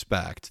me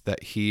expect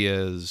that he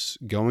is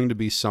going to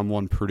be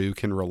someone Purdue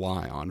can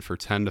rely on for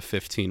 10 to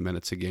 15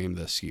 minutes a game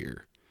this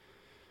year.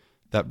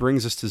 That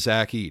brings us to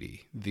Zach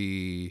Edey,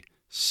 the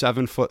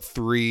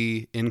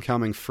 7'3"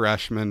 incoming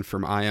freshman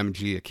from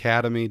IMG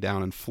Academy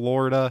down in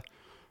Florida,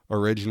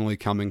 originally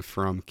coming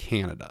from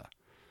Canada.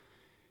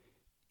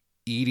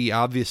 Edey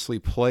obviously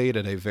played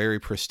at a very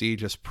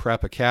prestigious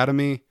prep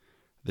academy.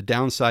 The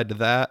downside to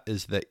that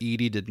is that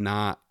Edey did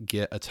not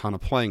get a ton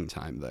of playing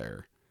time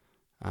there.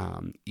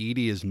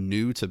 Edey is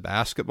new to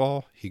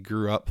basketball. He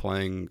grew up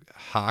playing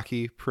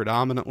hockey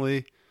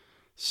predominantly.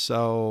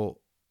 So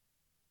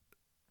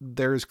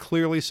there's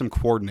clearly some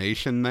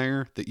coordination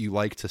there that you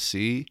like to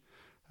see.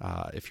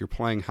 If you're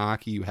playing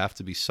hockey, you have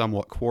to be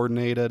somewhat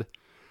coordinated.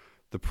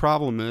 The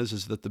problem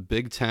is that the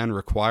Big Ten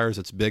requires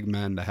its big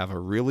men to have a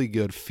really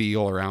good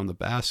feel around the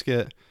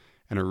basket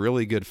and a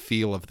really good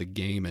feel of the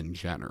game in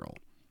general.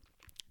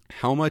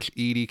 How much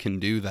Edey can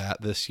do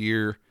that this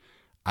year,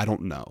 I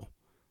don't know.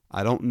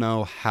 I don't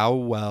know how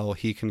well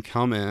he can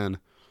come in,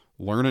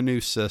 learn a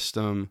new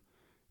system,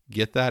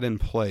 get that in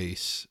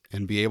place,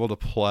 and be able to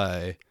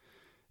play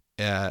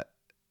at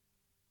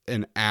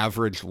an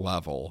average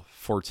level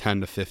for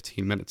 10 to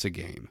 15 minutes a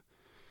game.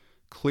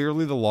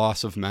 Clearly, the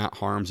loss of Matt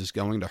Haarms is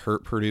going to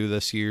hurt Purdue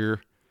this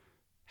year.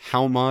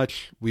 How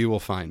much, we will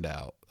find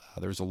out.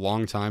 There's a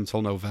long time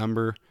till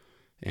November,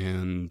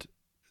 and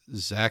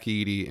Zach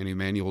Edey and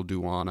Emmanuel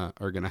Duana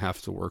are going to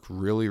have to work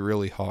really,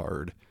 really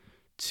hard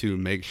to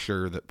make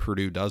sure that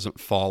Purdue doesn't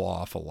fall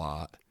off a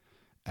lot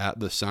at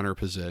the center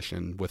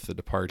position with the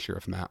departure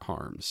of Matt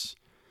Haarms.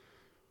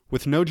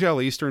 With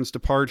Nojel Eastern's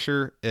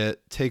departure,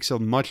 it takes a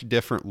much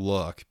different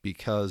look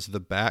because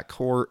the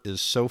backcourt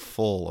is so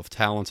full of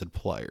talented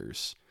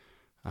players.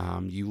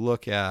 You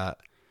look at,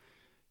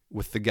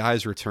 with the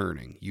guys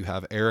returning, you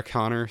have Eric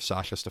Hunter,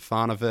 Sasha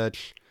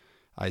Stefanovic,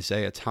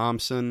 Isaiah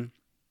Thompson.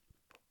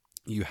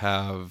 You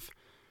have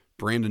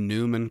Brandon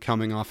Newman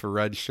coming off a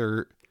red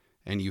shirt,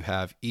 and you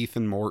have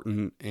Ethan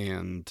Morton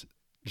and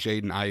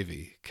Jaden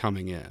Ivey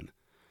coming in.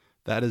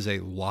 That is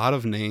a lot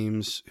of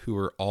names who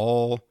are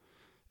all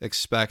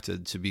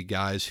expected to be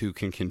guys who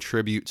can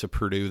contribute to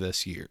Purdue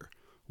this year.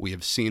 We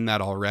have seen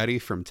that already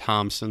from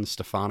Thompson,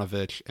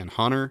 Stefanovic, and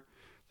Hunter.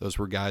 Those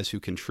were guys who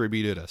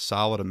contributed a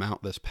solid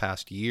amount this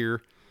past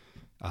year.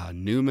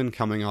 Newman,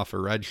 coming off a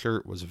red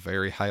shirt, was a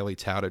very highly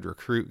touted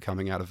recruit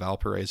coming out of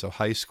Valparaiso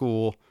High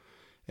School.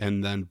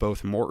 And then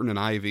both Morton and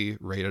Ivey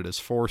rated as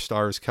 4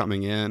 stars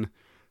coming in.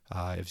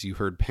 As you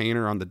heard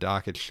Painter on the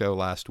Docket show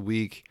last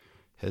week,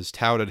 has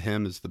touted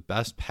him as the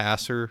best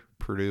passer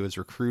Purdue has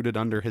recruited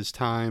under his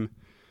time.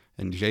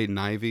 And Jaden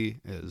Ivey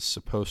is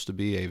supposed to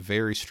be a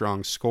very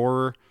strong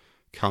scorer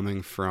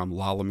coming from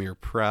Lalamere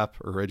Prep,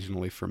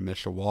 originally from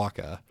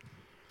Mishawaka.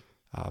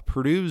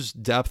 Purdue's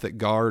depth at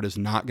guard is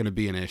not going to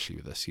be an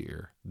issue this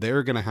year.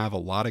 They're going to have a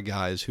lot of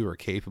guys who are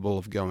capable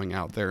of going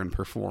out there and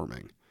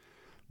performing.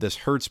 This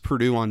hurts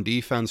Purdue on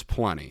defense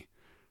plenty.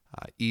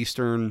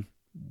 Eastern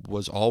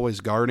was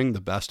always guarding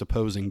the best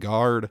opposing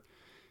guard,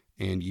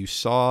 and you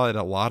saw it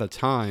a lot of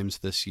times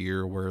this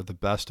year where the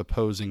best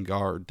opposing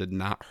guard did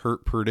not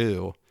hurt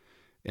Purdue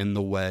in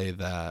the way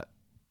that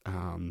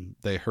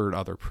they hurt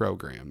other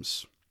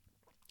programs.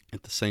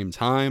 At the same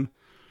time,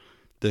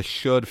 this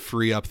should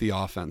free up the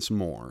offense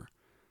more.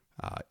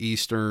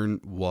 Eastern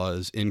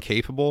was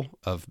incapable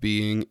of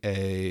being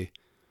a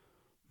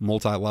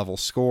multi-level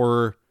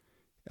scorer.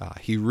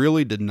 He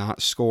really did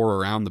not score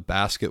around the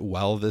basket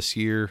well this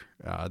year.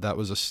 That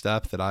was a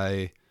step that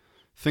I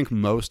think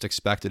most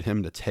expected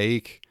him to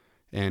take,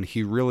 and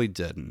he really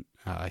didn't.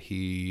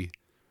 He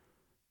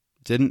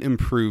didn't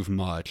improve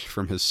much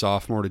from his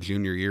sophomore to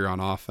junior year on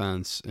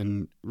offense.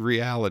 In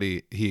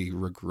reality, he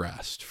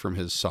regressed from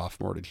his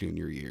sophomore to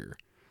junior year.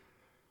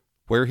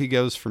 Where he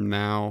goes from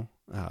now,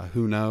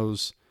 who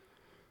knows?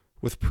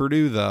 With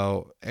Purdue,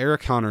 though,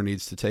 Eric Hunter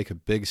needs to take a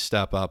big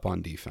step up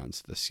on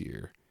defense this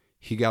year.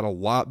 He got a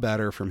lot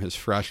better from his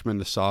freshman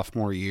to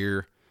sophomore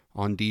year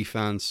on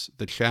defense.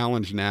 The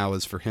challenge now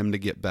is for him to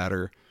get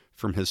better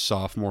from his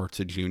sophomore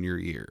to junior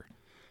year.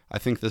 I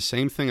think the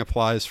same thing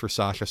applies for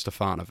Sasha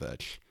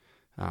Stefanovic.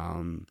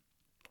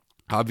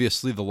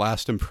 Obviously, the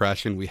last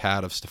impression we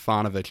had of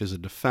Stefanovic as a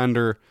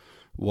defender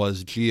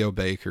was Geo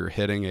Baker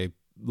hitting a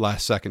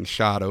last-second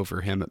shot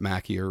over him at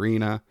Mackey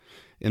Arena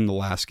in the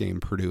last game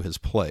Purdue has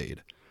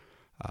played.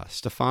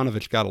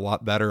 Stefanovic got a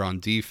lot better on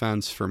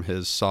defense from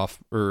his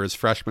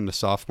freshman to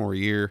sophomore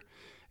year,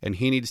 and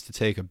he needs to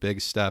take a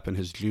big step in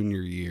his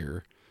junior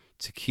year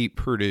to keep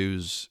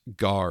Purdue's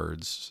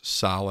guards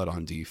solid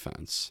on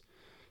defense.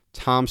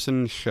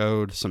 Thompson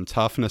showed some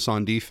toughness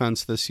on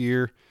defense this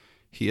year.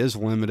 He is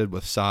limited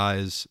with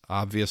size,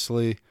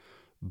 obviously,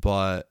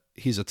 but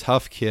he's a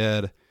tough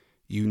kid.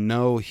 You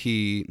know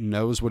he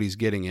knows what he's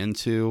getting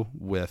into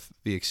with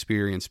the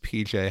experience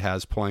PJ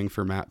has playing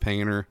for Matt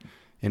Painter.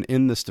 And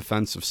in this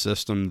defensive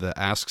system that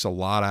asks a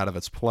lot out of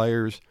its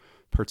players,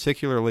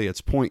 particularly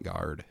its point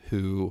guard,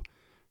 who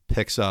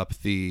picks up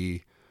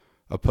the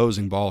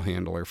opposing ball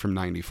handler from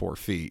 94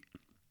 feet.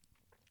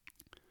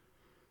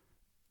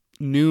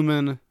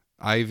 Newman,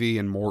 Ivy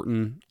and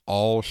Morton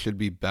all should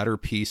be better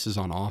pieces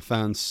on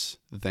offense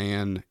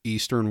than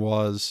Eastern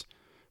was,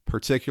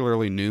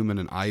 particularly Newman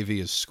and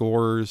Ivy as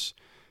scorers.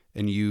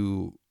 And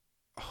you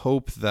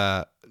hope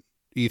that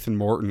Ethan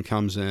Morton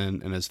comes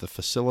in and is the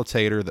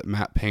facilitator that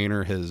Matt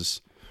Painter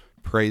has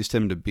praised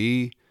him to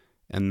be,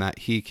 and that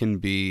he can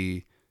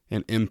be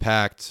an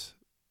impact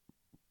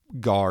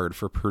guard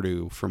for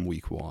Purdue from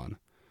week one.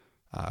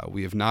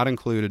 We have not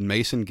included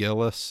Mason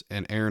Gillis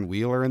and Aaron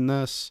Wheeler in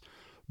this.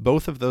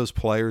 Both of those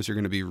players are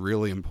going to be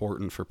really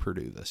important for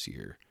Purdue this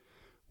year.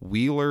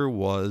 Wheeler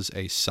was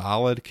a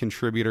solid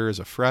contributor as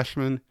a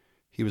freshman.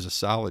 He was a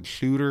solid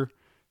shooter.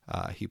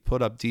 He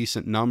put up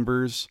decent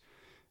numbers.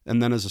 And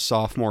then as a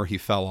sophomore, he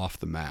fell off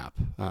the map.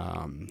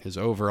 His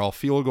overall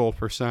field goal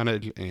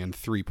percentage and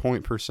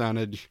three-point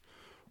percentage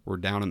were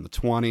down in the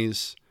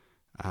 20s.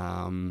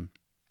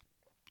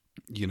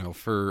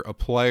 For a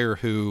player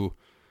who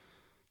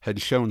had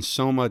shown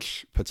so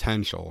much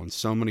potential and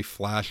so many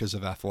flashes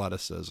of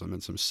athleticism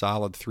and some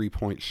solid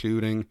three-point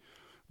shooting,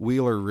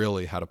 Wheeler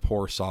really had a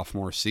poor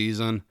sophomore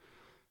season.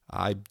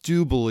 I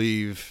do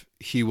believe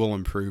he will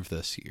improve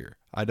this year.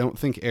 I don't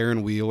think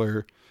Aaron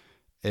Wheeler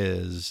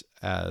is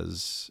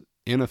as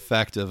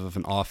ineffective of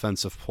an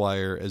offensive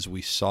player as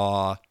we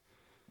saw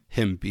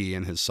him be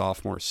in his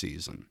sophomore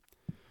season.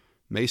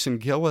 Mason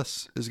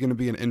Gillis is going to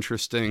be an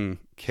interesting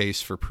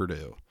case for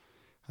Purdue.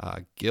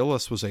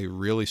 Gillis was a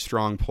really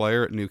strong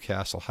player at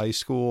Newcastle High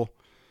School.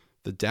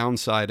 The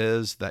downside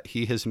is that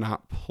he has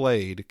not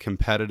played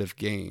competitive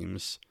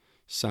games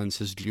since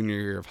his junior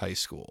year of high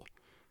school.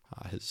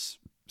 His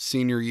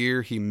senior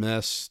year, he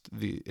missed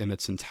in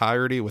its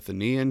entirety with a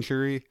knee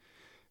injury,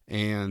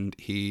 and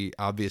he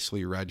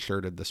obviously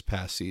redshirted this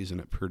past season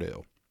at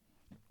Purdue.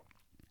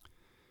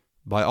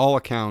 By all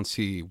accounts,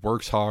 he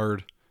works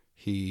hard.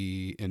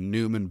 He and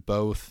Newman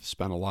both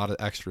spent a lot of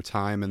extra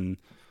time in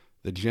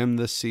the gym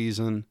this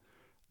season.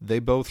 They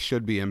both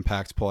should be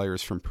impact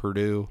players from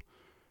Purdue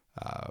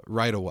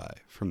right away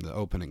from the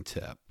opening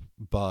tip.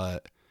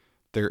 But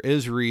there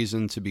is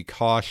reason to be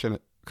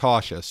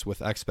cautious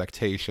with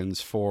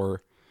expectations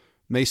for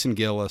Mason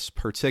Gillis,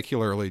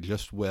 particularly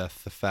just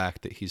with the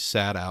fact that he's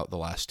sat out the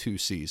last two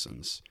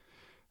seasons.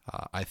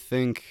 I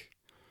think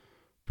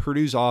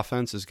Purdue's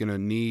offense is going to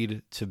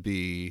need to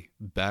be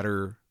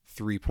better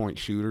three-point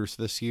shooters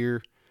this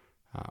year.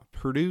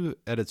 Purdue,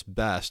 at its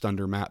best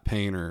under Matt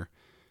Painter,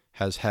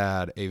 has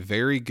had a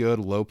very good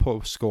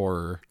low-post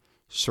scorer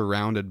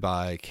surrounded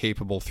by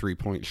capable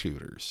three-point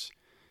shooters.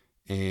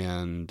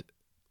 And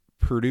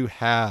Purdue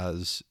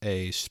has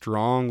a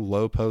strong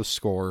low-post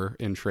scorer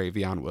in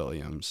Travion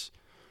Williams.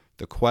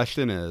 The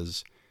question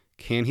is,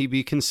 can he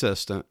be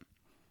consistent?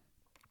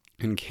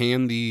 And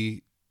can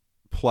the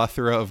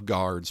plethora of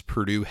guards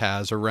Purdue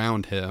has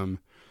around him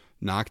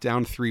knock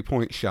down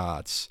three-point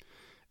shots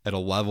at a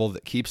level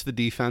that keeps the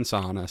defense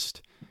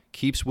honest,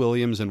 keeps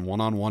Williams in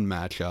one-on-one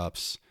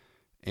matchups,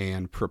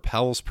 and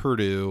propels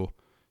Purdue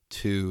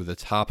to the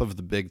top of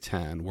the Big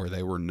Ten, where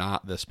they were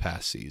not this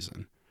past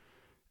season?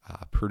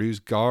 Purdue's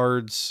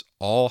guards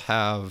all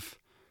have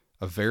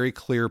a very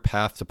clear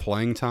path to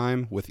playing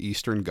time with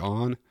Eastern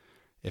gone.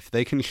 If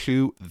they can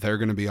shoot, they're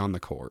going to be on the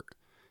court.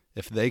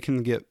 If they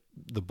can get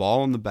the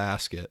ball in the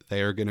basket,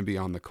 they are going to be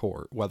on the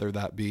court, whether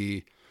that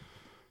be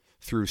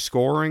through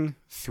scoring,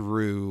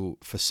 through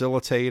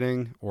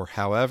facilitating, or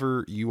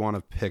however you want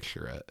to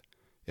picture it.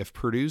 If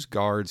Purdue's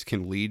guards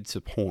can lead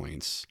to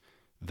points,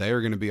 they are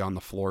going to be on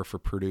the floor for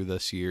Purdue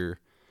this year.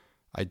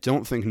 I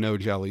don't think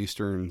Nojel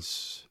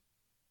Eastern's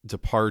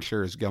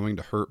departure is going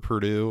to hurt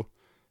Purdue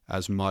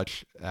as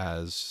much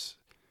as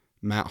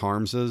Matt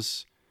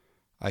Harms's.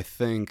 I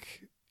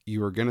think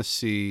you are going to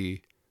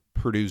see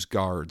Purdue's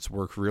guards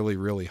work really,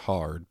 really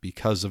hard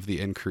because of the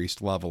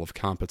increased level of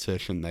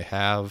competition they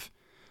have.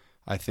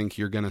 I think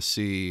you're going to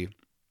see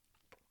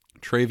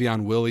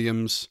Travion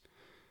Williams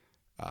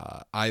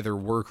either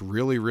work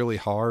really, really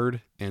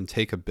hard and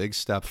take a big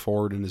step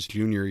forward in his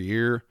junior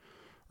year,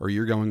 or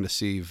you're going to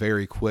see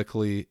very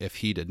quickly if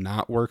he did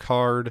not work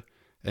hard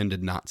and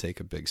did not take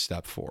a big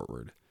step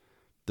forward.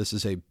 This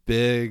is a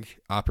big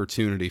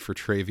opportunity for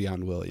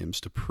Travion Williams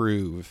to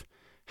prove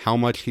how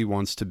much he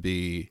wants to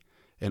be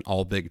an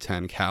all Big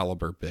Ten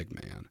caliber big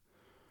man.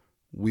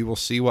 We will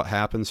see what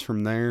happens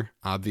from there.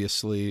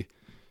 Obviously,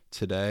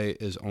 today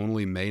is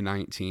only May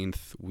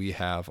 19th. We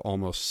have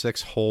almost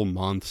 6 whole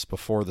months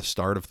before the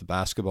start of the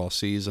basketball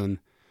season.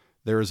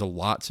 There is a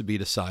lot to be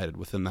decided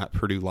within that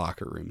Purdue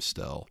locker room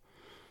still.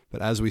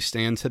 But as we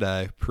stand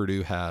today,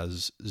 Purdue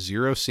has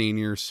 0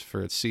 seniors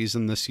for its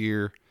season this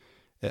year.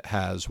 It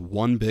has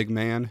 1 big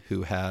man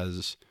who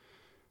has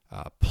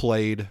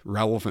played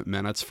relevant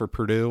minutes for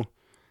Purdue,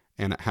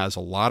 and it has a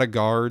lot of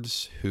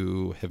guards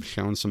who have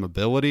shown some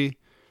ability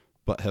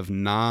but have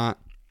not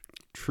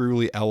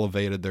truly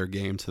elevated their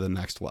game to the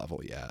next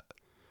level yet.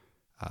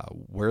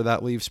 Where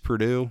that leaves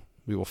Purdue,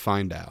 we will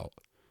find out.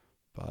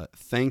 But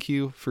thank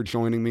you for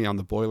joining me on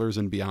the Boilers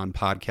and Beyond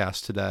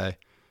podcast today.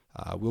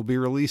 We'll be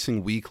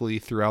releasing weekly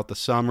throughout the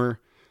summer.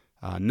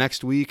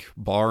 Next week,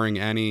 barring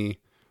any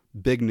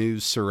big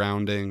news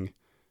surrounding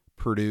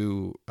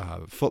Purdue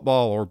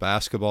football or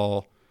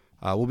basketball.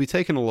 We'll be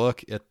taking a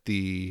look at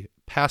the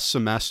past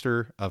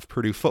semester of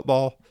Purdue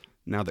football.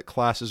 Now that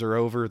classes are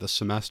over, the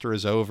semester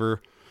is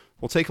over.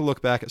 We'll take a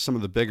look back at some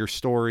of the bigger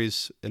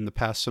stories in the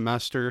past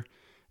semester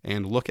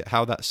and look at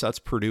how that sets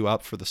Purdue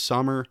up for the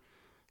summer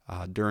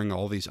during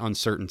all these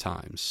uncertain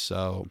times.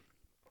 So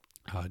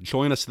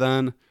join us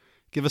then.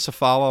 Give us a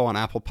follow on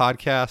Apple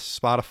Podcasts,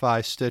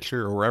 Spotify,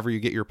 Stitcher, or wherever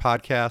you get your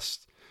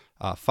podcasts.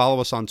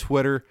 Follow us on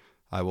Twitter.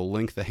 I will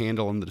link the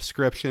handle in the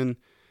description.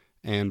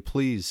 And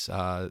please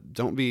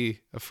don't be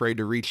afraid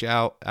to reach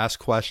out, ask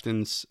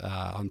questions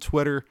on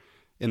Twitter,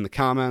 in the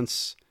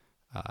comments,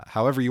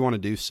 however you want to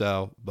do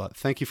so. But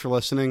thank you for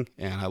listening,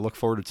 and I look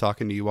forward to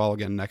talking to you all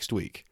again next week.